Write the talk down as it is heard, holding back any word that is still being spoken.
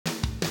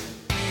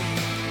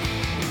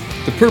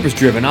the Purpose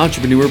Driven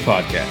Entrepreneur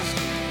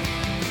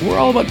Podcast. We're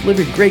all about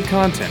delivering great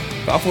content,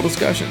 thoughtful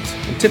discussions,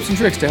 and tips and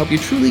tricks to help you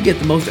truly get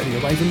the most out of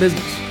your life and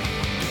business.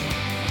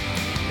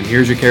 And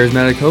here's your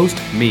charismatic host,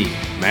 me,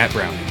 Matt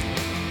Browning.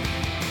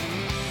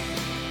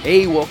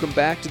 Hey, welcome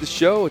back to the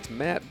show. It's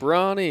Matt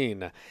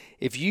Browning.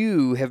 If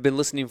you have been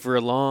listening for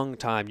a long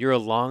time, you're a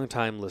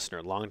long-time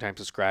listener, long-time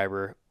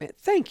subscriber. Man,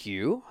 thank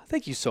you.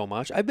 Thank you so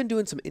much. I've been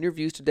doing some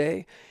interviews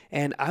today,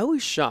 and I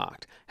was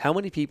shocked how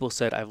many people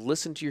said, I've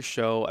listened to your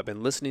show. I've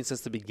been listening since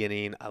the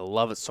beginning. I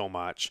love it so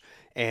much.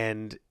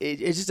 And it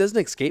just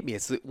doesn't escape me.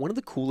 It's one of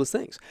the coolest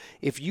things.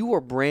 If you are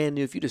brand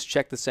new, if you just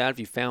check this out, if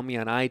you found me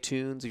on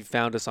iTunes, if you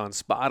found us on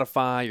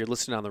Spotify, you're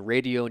listening on the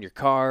radio in your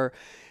car,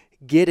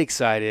 get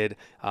excited.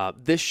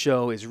 This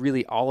show is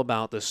really all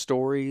about the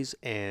stories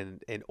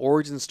and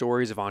origin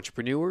stories of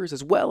entrepreneurs,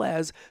 as well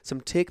as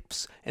some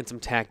tips and some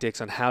tactics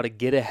on how to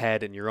get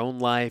ahead in your own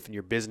life and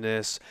your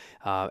business.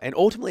 And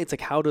ultimately, it's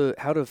like how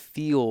to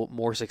feel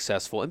more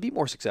successful and be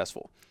more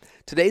successful.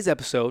 Today's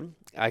episode,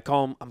 I'm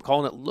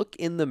calling it Look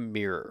in the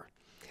Mirror.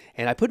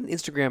 And I put an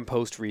Instagram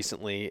post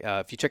recently.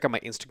 If you check out my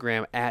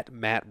Instagram, at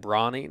Matt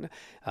Browning,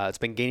 it's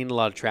been gaining a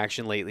lot of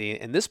traction lately.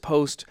 And this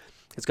post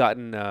has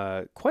gotten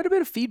quite a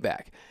bit of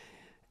feedback.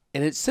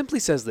 And it simply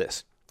says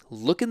this: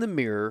 look in the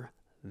mirror,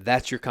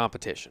 that's your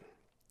competition.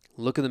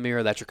 Look in the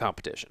mirror, that's your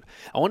competition.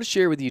 I want to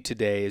share with you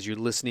today, as you're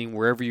listening,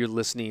 wherever you're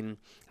listening,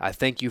 I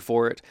thank you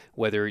for it.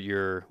 Whether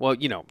you're, well,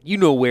 you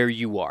know where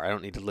you are. I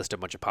don't need to list a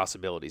bunch of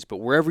possibilities, but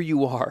wherever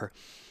you are,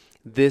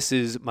 this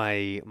is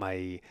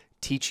my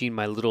teaching,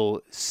 my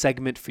little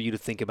segment for you to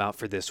think about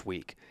for this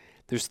week.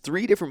 There's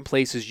 3 different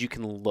places you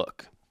can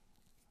look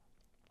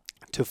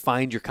to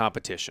find your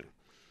competition.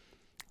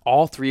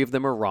 All 3 of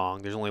them are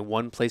wrong. There's only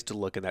one place to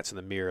look, and that's in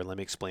the mirror. Let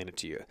me explain it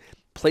to you.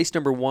 Place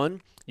number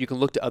 1, you can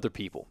look to other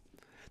people.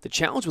 The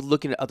challenge with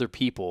looking at other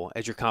people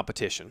as your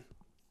competition,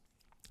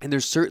 and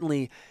there's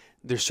certainly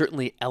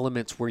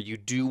elements where you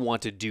do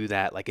want to do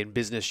that. Like in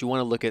business, you want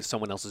to look at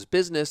someone else's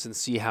business and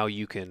see how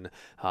you can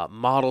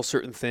model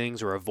certain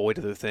things or avoid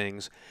other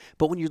things.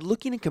 But when you're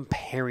looking and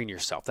comparing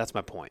yourself, that's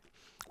my point.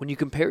 When you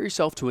compare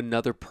yourself to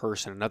another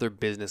person, another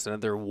business,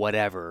 another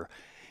whatever,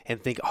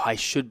 and think, oh, I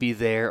should be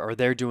there, or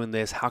they're doing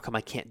this, how come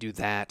I can't do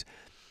that?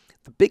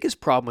 The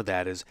biggest problem with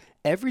that is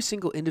every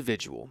single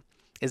individual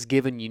is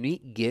given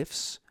unique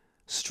gifts,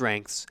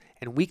 strengths,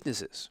 and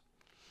weaknesses.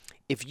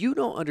 If you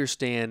don't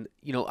understand,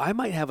 I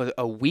might have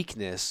a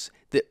weakness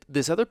that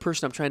this other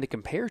person I'm trying to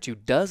compare to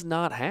does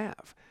not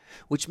have,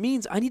 which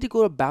means I need to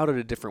go about it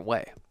a different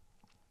way.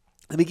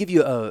 Let me give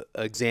you an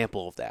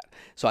example of that.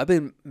 So I've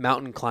been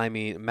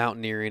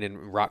mountaineering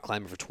and rock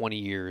climbing for 20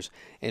 years.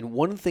 And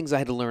one of the things I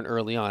had to learn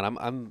early on,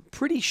 I'm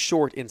pretty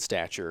short in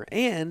stature,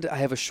 and I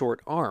have a short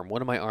arm.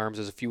 One of my arms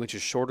is a few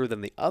inches shorter than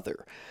the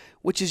other,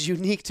 which is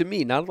unique to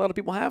me. Not a lot of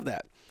people have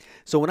that.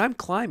 So when I'm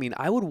climbing,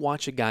 I would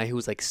watch a guy who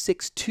was like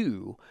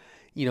 6'2",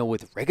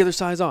 with regular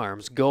size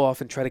arms, go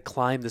off and try to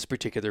climb this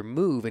particular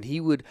move, and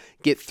he would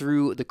get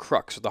through the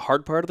crux, or the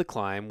hard part of the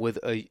climb, with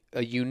a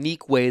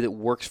unique way that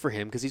works for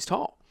him because he's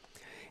tall.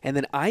 And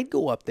then I'd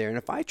go up there, and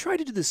if I tried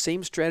to do the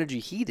same strategy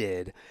he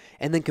did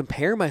and then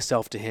compare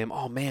myself to him,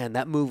 oh man,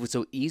 that move was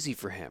so easy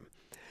for him.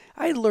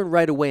 I had learned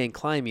right away in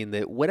climbing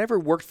that whatever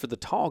worked for the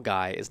tall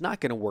guy is not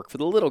going to work for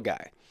the little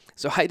guy.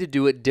 So I had to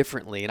do it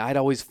differently, and I'd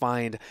always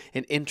find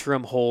an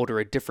interim hold or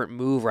a different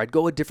move, or I'd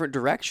go a different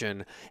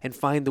direction and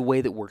find the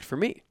way that worked for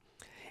me.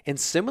 And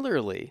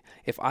similarly,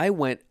 if I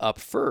went up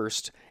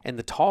first and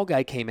the tall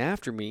guy came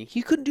after me,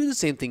 he couldn't do the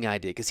same thing I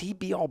did because he'd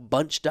be all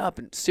bunched up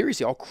and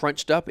seriously all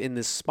crunched up in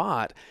this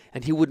spot,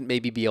 and he wouldn't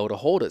maybe be able to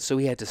hold it. So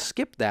he had to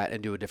skip that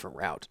and do a different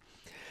route.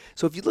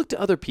 So if you look to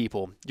other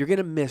people, you're going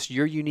to miss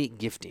your unique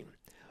gifting,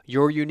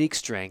 your unique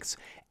strengths,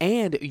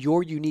 and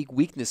your unique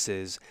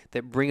weaknesses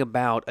that bring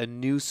about a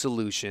new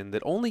solution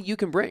that only you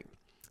can bring.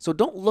 So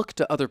don't look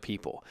to other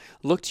people.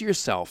 Look to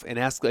yourself and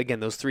ask, again,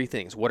 those 3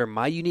 things. What are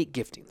my unique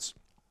giftings?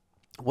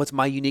 What's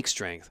my unique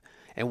strength?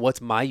 And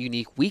what's my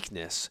unique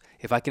weakness?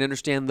 If I can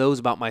understand those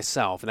about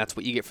myself, and that's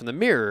what you get from the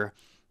mirror,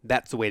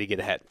 that's the way to get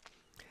ahead.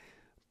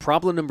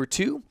 Problem number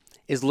 2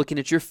 is looking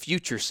at your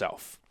future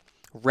self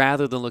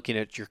rather than looking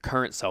at your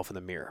current self in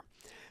the mirror.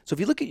 So if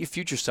you look at your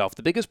future self,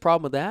 the biggest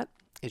problem with that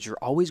is you're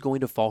always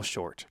going to fall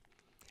short.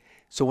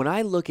 So when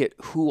I look at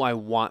who I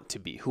want to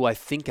be, who I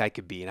think I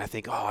could be, and I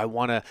think, oh, I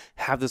want to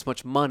have this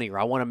much money, or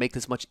I want to make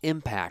this much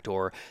impact,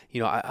 or,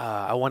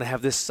 I want to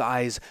have this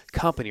size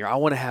company, or I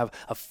want to have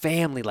a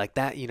family like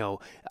that,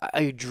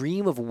 I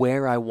dream of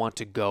where I want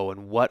to go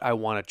and what I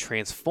want to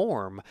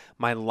transform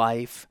my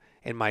life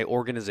and my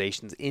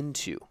organizations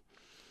into.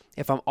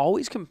 If I'm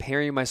always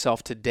comparing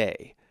myself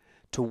today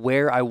to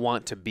where I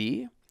want to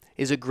be,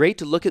 is it great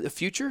to look at the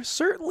future?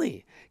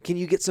 Certainly. Can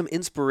you get some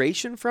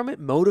inspiration from it?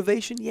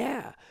 Motivation?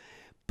 Yeah.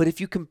 But if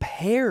you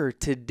compare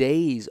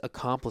today's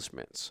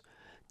accomplishments,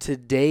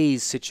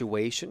 today's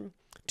situation,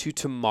 to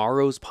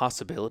tomorrow's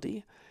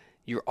possibility,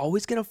 you're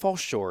always going to fall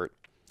short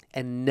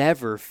and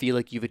never feel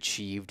like you've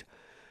achieved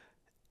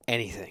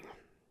anything.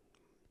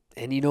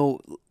 And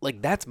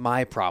that's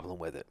my problem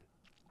with it.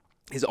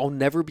 is I'll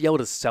never be able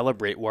to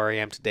celebrate where I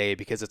am today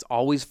because it's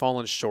always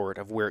fallen short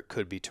of where it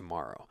could be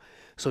tomorrow.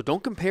 So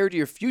don't compare to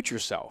your future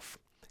self.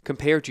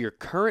 Compare to your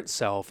current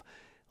self,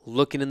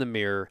 looking in the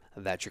mirror.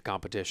 That's your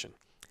competition.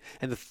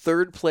 And the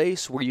third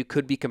place where you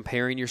could be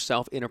comparing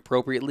yourself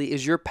inappropriately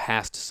is your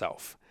past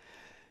self.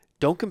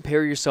 Don't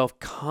compare yourself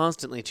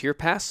constantly to your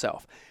past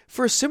self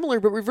for a similar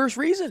but reverse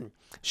reason.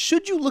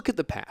 Should you look at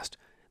the past?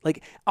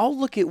 Like, I'll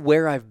look at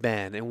where I've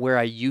been and where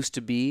I used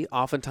to be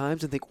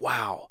oftentimes and think,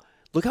 wow,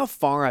 look how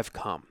far I've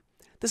come.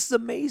 This is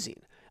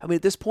amazing. I mean,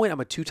 at this point, I'm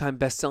a 2-time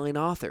best-selling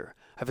author.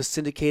 I have a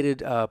syndicated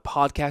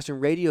podcast and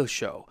radio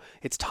show.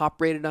 It's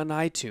top rated on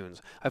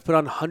iTunes. I've put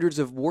on hundreds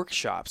of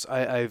workshops.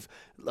 I've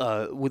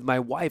with my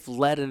wife,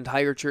 led an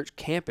entire church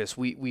campus.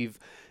 We've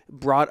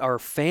brought our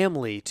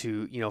family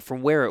to,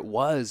 from where it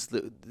was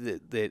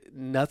that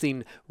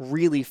nothing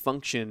really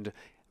functioned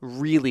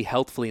really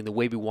healthfully in the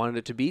way we wanted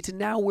it to be, to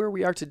now where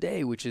we are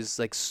today, which is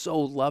like so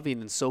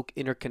loving and so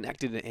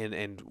interconnected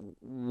and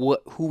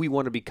who we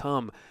want to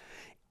become.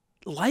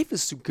 Life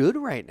is so good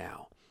right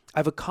now.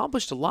 I've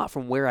accomplished a lot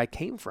from where I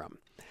came from.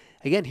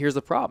 Again, here's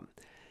the problem.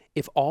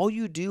 If all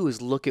you do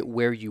is look at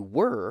where you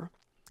were,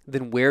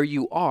 then where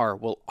you are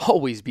will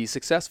always be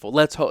successful.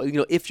 Let's hope,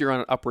 if you're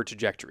on an upward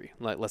trajectory,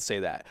 let's say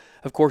that.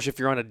 Of course, if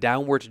you're on a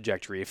downward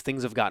trajectory, if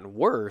things have gotten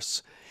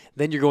worse,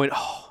 then you're going,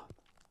 oh,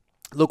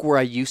 look where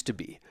I used to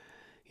be.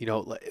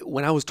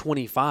 When I was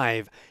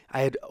 25,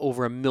 I had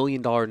over $1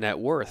 million net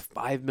worth,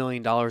 $5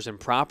 million in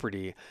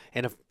property.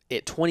 And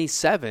at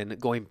 27,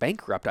 going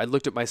bankrupt, I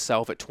looked at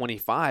myself at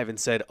 25 and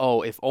said,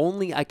 oh, if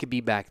only I could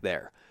be back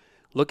there.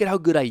 Look at how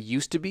good I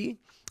used to be,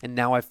 and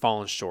now I've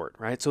fallen short,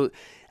 right? So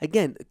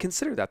again,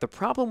 consider that. The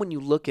problem when you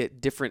look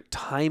at different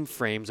time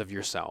frames of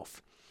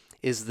yourself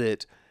is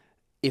that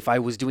if I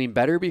was doing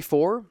better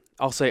before,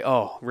 I'll say,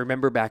 oh,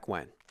 remember back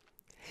when.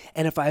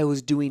 And if I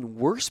was doing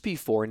worse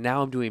before and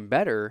now I'm doing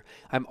better,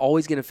 I'm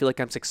always going to feel like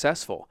I'm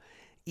successful.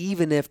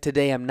 Even if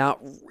today I'm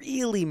not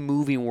really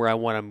moving where I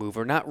want to move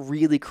or not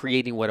really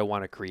creating what I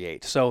want to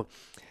create. So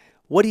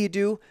what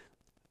do?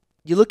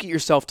 You look at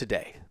yourself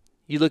today.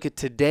 You look at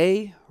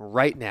today,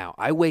 right now.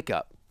 I wake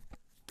up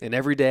and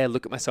every day I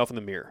look at myself in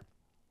the mirror.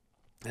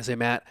 I say,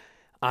 Matt,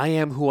 I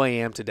am who I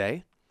am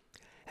today.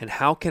 And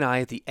how can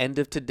I, at the end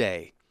of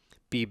today,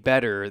 be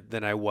better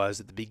than I was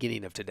at the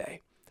beginning of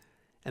today?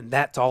 And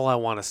that's all I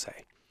want to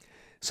say.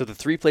 So the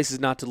 3 places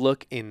not to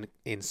look in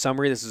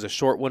summary, this is a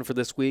short one for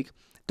this week.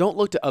 Don't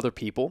look to other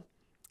people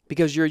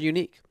because you're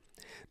unique.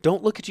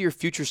 Don't look at your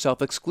future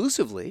self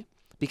exclusively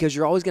because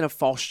you're always going to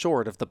fall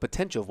short of the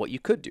potential of what you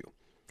could do.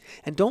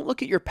 And don't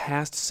look at your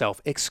past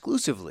self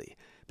exclusively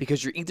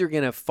because you're either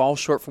going to fall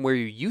short from where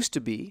you used to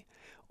be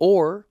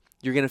or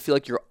you're going to feel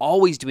like you're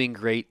always doing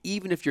great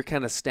even if you're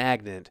kind of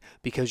stagnant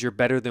because you're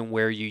better than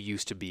where you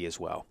used to be as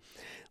well.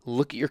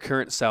 Look at your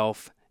current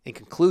self. In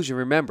conclusion,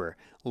 remember,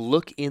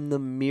 look in the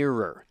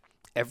mirror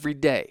every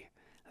day.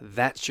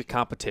 That's your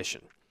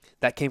competition.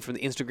 That came from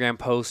the Instagram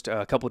post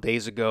a couple of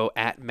days ago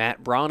at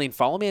Matt Browning.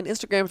 Follow me on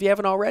Instagram if you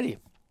haven't already.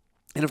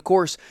 And of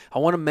course, I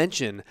want to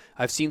mention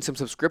I've seen some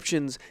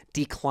subscriptions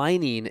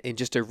declining in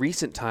just a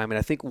recent time. And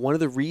I think one of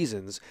the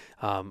reasons,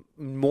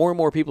 more and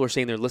more people are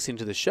saying they're listening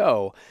to the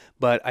show,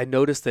 but I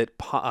noticed that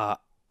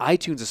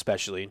iTunes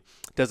especially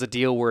does a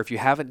deal where if you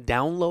haven't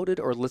downloaded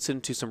or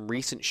listened to some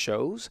recent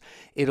shows,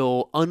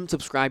 it'll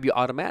unsubscribe you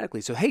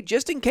automatically. So hey,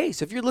 just in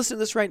case, if you're listening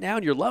to this right now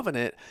and you're loving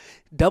it,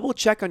 double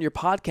check on your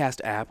podcast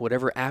app,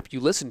 whatever app you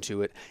listen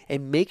to it,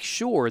 and make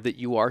sure that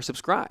you are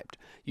subscribed.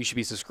 You should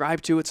be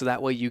subscribed to it so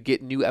that way you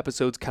get new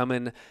episodes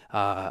coming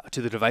to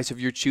the device of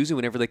your choosing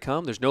whenever they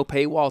come. There's no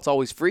paywall. It's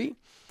always free.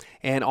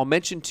 And I'll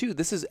mention too,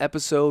 this is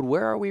episode,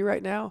 where are we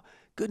right now?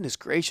 Goodness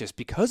gracious,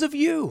 because of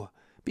you.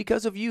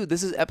 Because of you,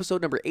 this is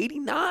episode number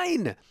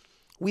 89.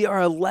 We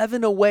are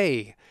 11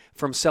 away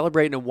from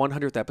celebrating a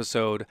 100th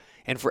episode.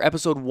 And for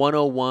episode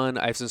 101,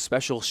 I have some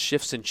special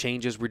shifts and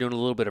changes. We're doing a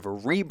little bit of a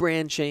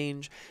rebrand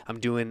change.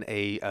 I'm doing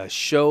a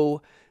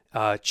show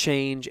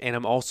change, and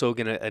I'm also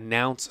going to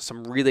announce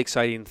some really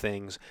exciting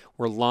things.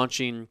 We're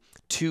launching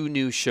 2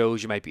 new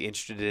shows you might be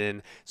interested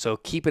in. So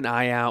keep an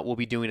eye out. We'll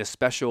be doing a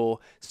special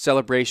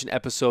celebration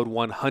episode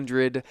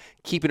 100.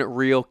 Keeping it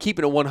real.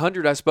 Keeping it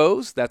 100, I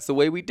suppose. That's the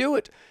way we do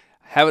it.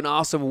 Have an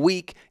awesome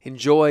week.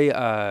 Enjoy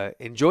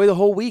the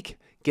whole week.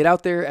 Get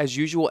out there as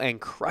usual and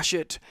crush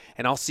it.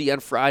 And I'll see you on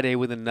Friday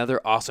with another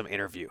awesome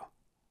interview.